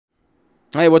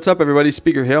Hey, what's up everybody,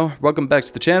 Speaker Hill. Welcome back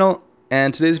to the channel,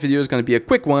 and today's video is going to be a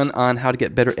quick one on how to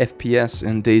get better FPS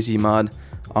in Dayz mod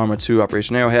Arma 2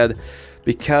 Operation Arrowhead,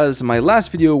 because my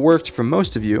last video worked for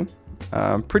most of you.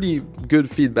 Pretty good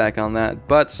feedback on that,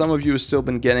 but some of you have still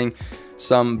been getting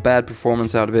some bad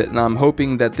performance out of it, and I'm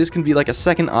hoping that this can be like a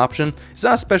second option. It's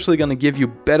not especially going to give you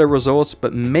better results,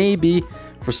 but maybe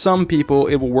for some people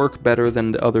it will work better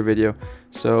than the other video.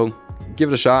 So give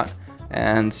it a shot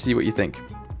and see what you think.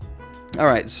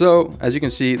 Alright, so as you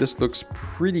can see, this looks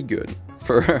pretty good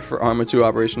for Arma 2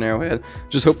 Operation Arrowhead.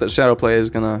 Just hope that Shadowplay is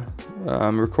gonna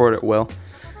record it well.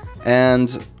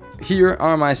 And here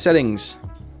are my settings.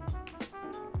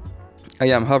 Oh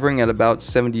yeah, I'm hovering at about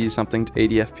 70 something to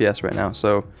 80 FPS right now,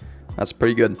 so that's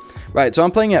pretty good. Right, so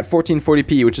I'm playing at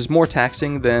 1440p, which is more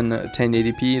taxing than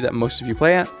 1080p that most of you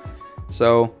play at.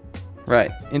 So,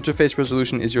 right, interface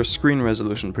resolution is your screen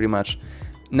resolution pretty much.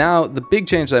 Now, the big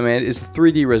change I made is the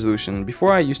 3D resolution.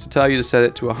 Before I used to tell you to set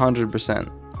it to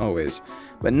 100%, always.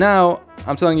 But now,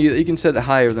 I'm telling you that you can set it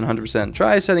higher than 100%.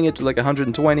 Try setting it to like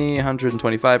 120,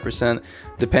 125%,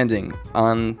 depending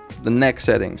on the next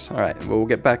settings. Alright, well, we'll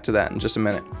get back to that in just a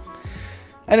minute.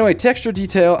 Anyway, texture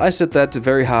detail, I set that to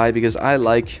very high because I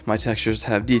like my textures to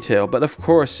have detail. But of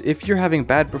course, if you're having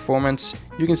bad performance,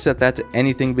 you can set that to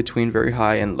anything between very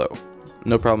high and low.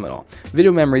 No problem at all.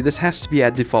 Video memory, this has to be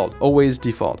at default, always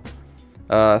default.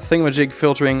 Thingamajig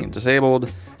filtering,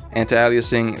 disabled.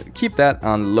 Anti-aliasing, keep that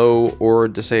on low or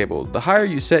disabled. The higher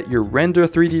you set your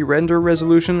 3D render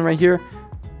resolution right here,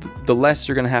 the less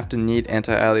you're going to have to need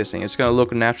anti-aliasing. It's going to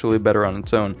look naturally better on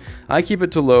its own. I keep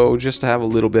it to low just to have a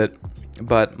little bit,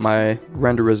 but my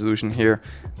render resolution here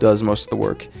does most of the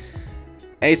work.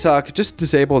 ATOC, just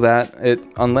disable that,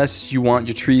 unless you want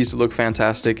your trees to look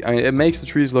fantastic. I mean, it makes the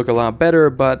trees look a lot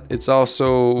better, but it's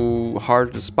also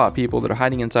hard to spot people that are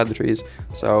hiding inside the trees,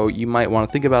 so you might want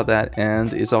to think about that,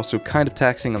 and it's also kind of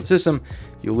taxing on the system.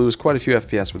 You'll lose quite a few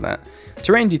FPS with that.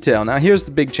 Terrain detail, now here's the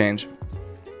big change.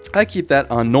 I keep that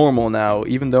on normal now,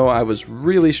 even though I was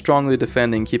really strongly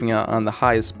defending keeping it on the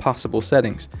highest possible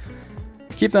settings.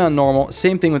 Keep that on normal.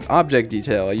 Same thing with object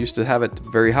detail. I used to have it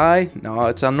very high, now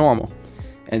it's on normal.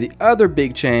 And the other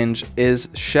big change is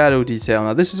shadow detail.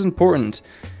 Now this is important.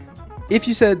 If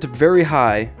you set it to very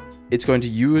high, it's going to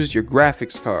use your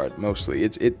graphics card mostly.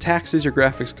 It taxes your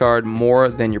graphics card more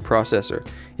than your processor.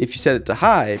 If you set it to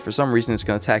high, for some reason it's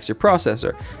going to tax your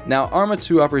processor. Now Arma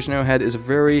 2 Operation Arrowhead is a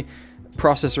very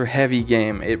processor heavy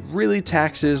game. It really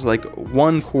taxes like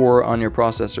one core on your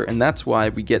processor, and that's why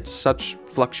we get such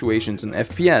fluctuations in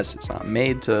FPS. It's not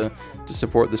made to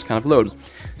support this kind of load.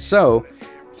 So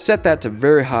set that to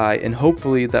very high, and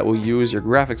hopefully that will use your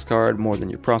graphics card more than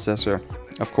your processor.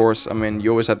 Of course, I mean, you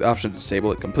always have the option to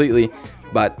disable it completely,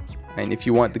 but if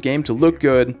you want the game to look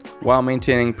good while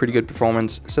maintaining pretty good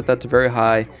performance, set that to very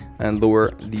high and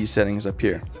lower these settings up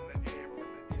here.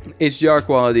 HDR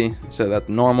quality, set that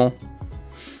to normal.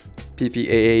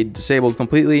 PPAA disabled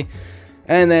completely,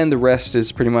 and then the rest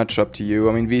is pretty much up to you.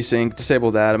 I mean, VSync,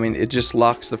 disable that. I mean, it just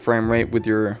locks the frame rate with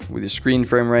your screen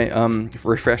frame rate,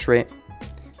 refresh rate.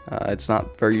 It's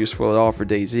not very useful at all for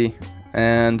Dayz,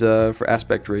 and for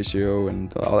aspect ratio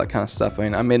and all that kind of stuff. I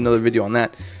mean, I made another video on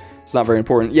that. It's not very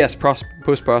important. Yes,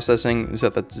 post-processing,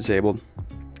 set that disabled.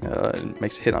 It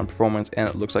makes a hit on performance, and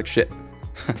it looks like shit.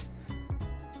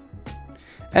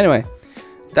 Anyway,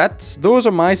 those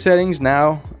are my settings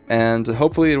now, and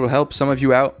hopefully it will help some of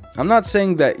you out. I'm not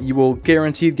saying that you will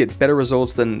guaranteed get better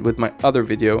results than with my other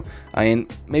video. I mean,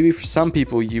 maybe for some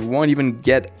people you won't even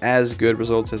get as good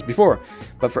results as before,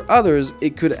 but for others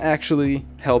it could actually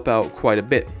help out quite a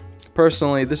bit.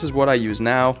 Personally, this is what I use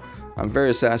now. I'm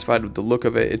very satisfied with the look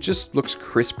of it. It just looks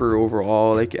crisper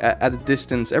overall. Like at a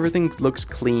distance, everything looks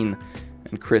clean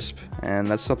and crisp, and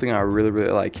that's something I really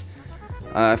like.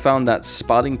 I found that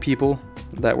spotting people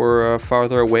that were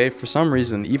farther away, for some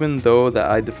reason, even though that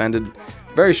I defended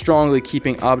very strongly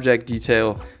keeping object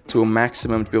detail to a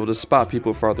maximum to be able to spot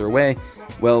people farther away,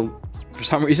 well, for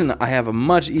some reason I have a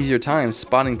much easier time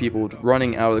spotting people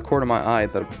running out of the corner of my eye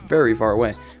that are very far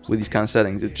away with these kind of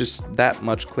settings. It's just that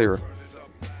much clearer.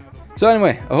 So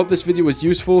anyway, I hope this video was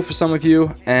useful for some of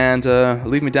you, and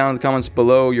leave me down in the comments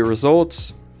below your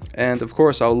results. And of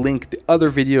course, I'll link the other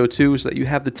video too, so that you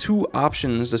have the two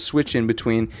options to switch in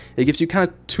between. It gives you kind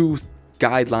of two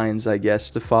guidelines, I guess,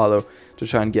 to follow to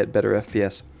try and get better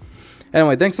FPS.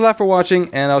 Anyway, thanks a lot for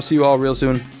watching, and I'll see you all real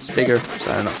soon. Speaker,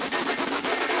 signing off.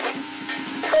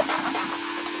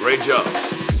 Great job.